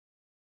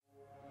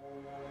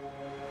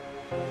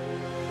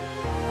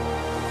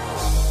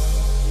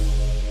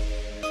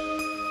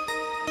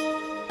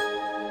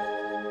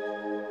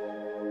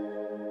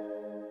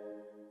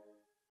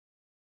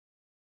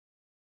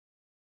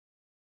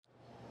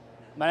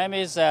My name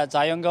is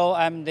Zayong.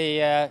 I'm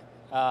the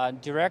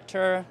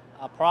director,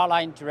 product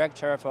line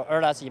director for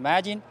ERDAS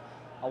IMAGINE.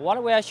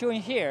 What we are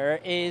showing here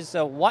is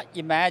what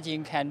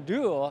IMAGINE can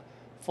do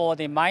for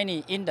the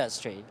mining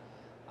industry.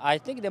 I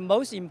think the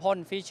most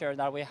important feature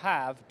that we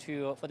have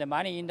for the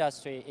mining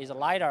industry is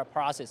LiDAR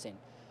processing.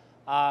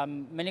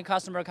 Many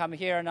customers come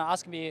here and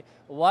ask me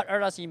what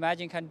ERDAS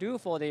IMAGINE can do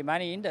for the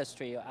mining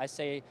industry. I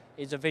say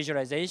it's a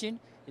visualization,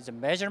 it's a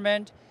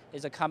measurement,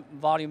 it's a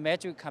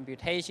volumetric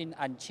computation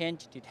and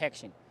change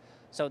detection.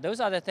 So those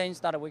are the things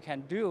that we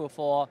can do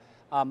for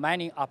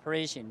mining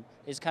operation.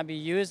 It can be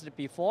used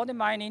before the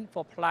mining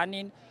for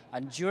planning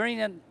and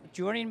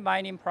during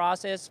mining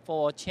process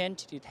for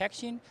change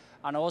detection,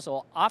 and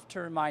also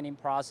after mining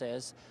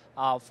process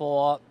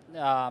for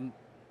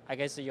I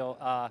guess your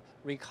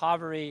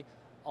recovery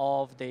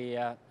of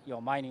the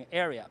your mining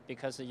area,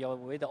 because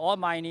with all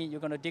mining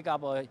you're going to dig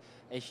up a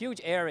huge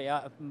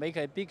area, make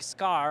a big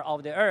scar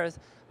of the earth,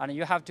 and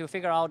you have to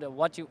figure out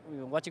what you're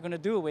going to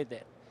do with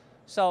it.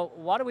 So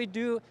what we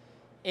do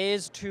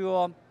is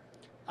to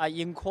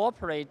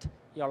incorporate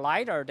your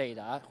LiDAR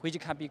data, which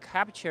can be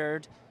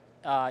captured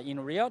in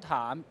real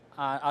time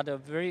at a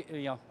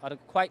at a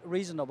quite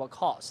reasonable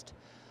cost.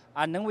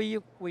 And then we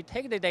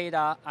take the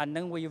data and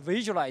then we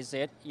visualize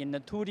it in the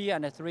 2D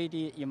and the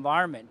 3D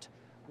environment.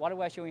 What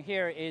we're showing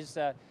here is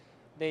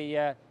these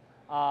are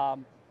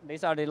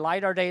the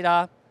LiDAR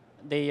data,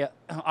 the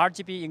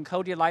RGB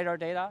encoded LiDAR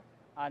data,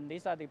 and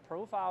these are the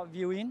profile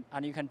viewing,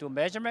 and you can do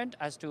measurement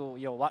as to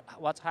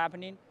what's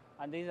happening.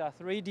 And these are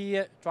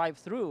 3D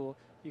drive-through.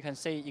 You can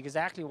see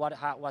exactly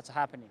what's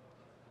happening,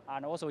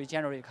 and also we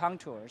generate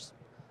contours.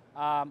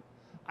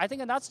 I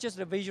think that's just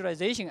the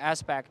visualization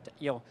aspect.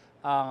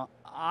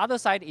 Other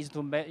side is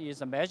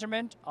the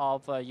measurement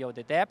of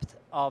the depth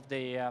of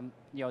the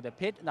the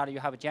pit that you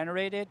have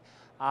generated,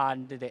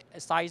 and the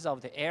size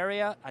of the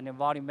area, and the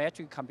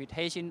volumetric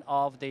computation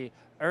of the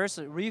earth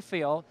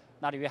refill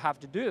that you have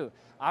to do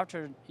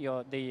after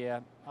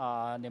the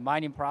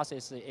mining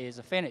process is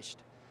finished.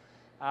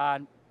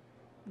 And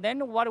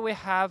then what we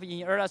have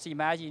in ERDAS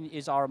IMAGINE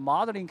is our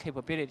modeling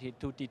capability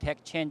to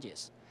detect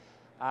changes,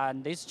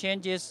 and these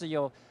changes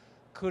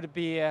could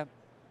be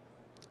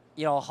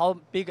how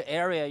big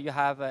area you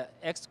have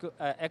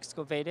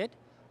excavated,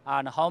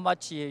 and how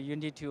much you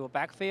need to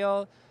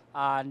backfill,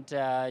 and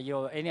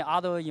any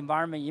other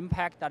environment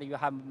impact that you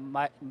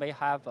may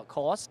have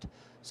caused.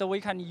 So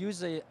we can use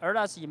the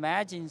ERDAS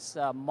IMAGINE's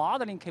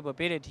modeling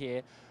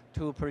capability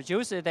to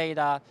produce the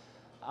data,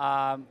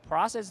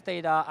 process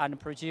data, and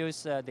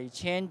produce the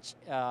change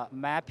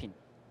mapping,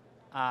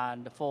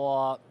 and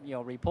for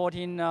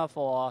reporting,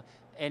 for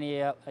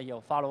any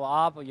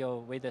follow-up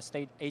with the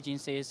state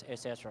agencies,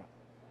 etc.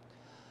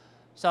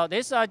 So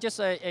this is just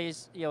a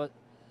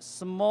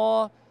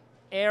small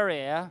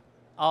area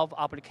of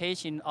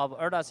application of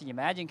ERDAS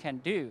IMAGINE can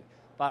do.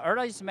 But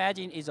ERDAS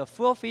IMAGINE is a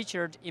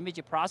full-featured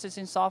image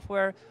processing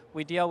software.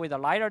 We deal with the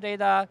LiDAR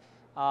data,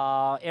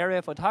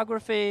 area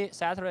photography,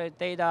 satellite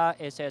data,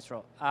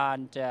 etc.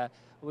 And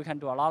we can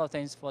do a lot of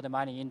things for the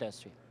mining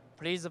industry.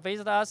 Please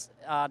visit us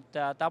at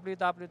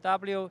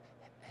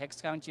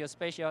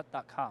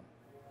www.hexagongeospatial.com.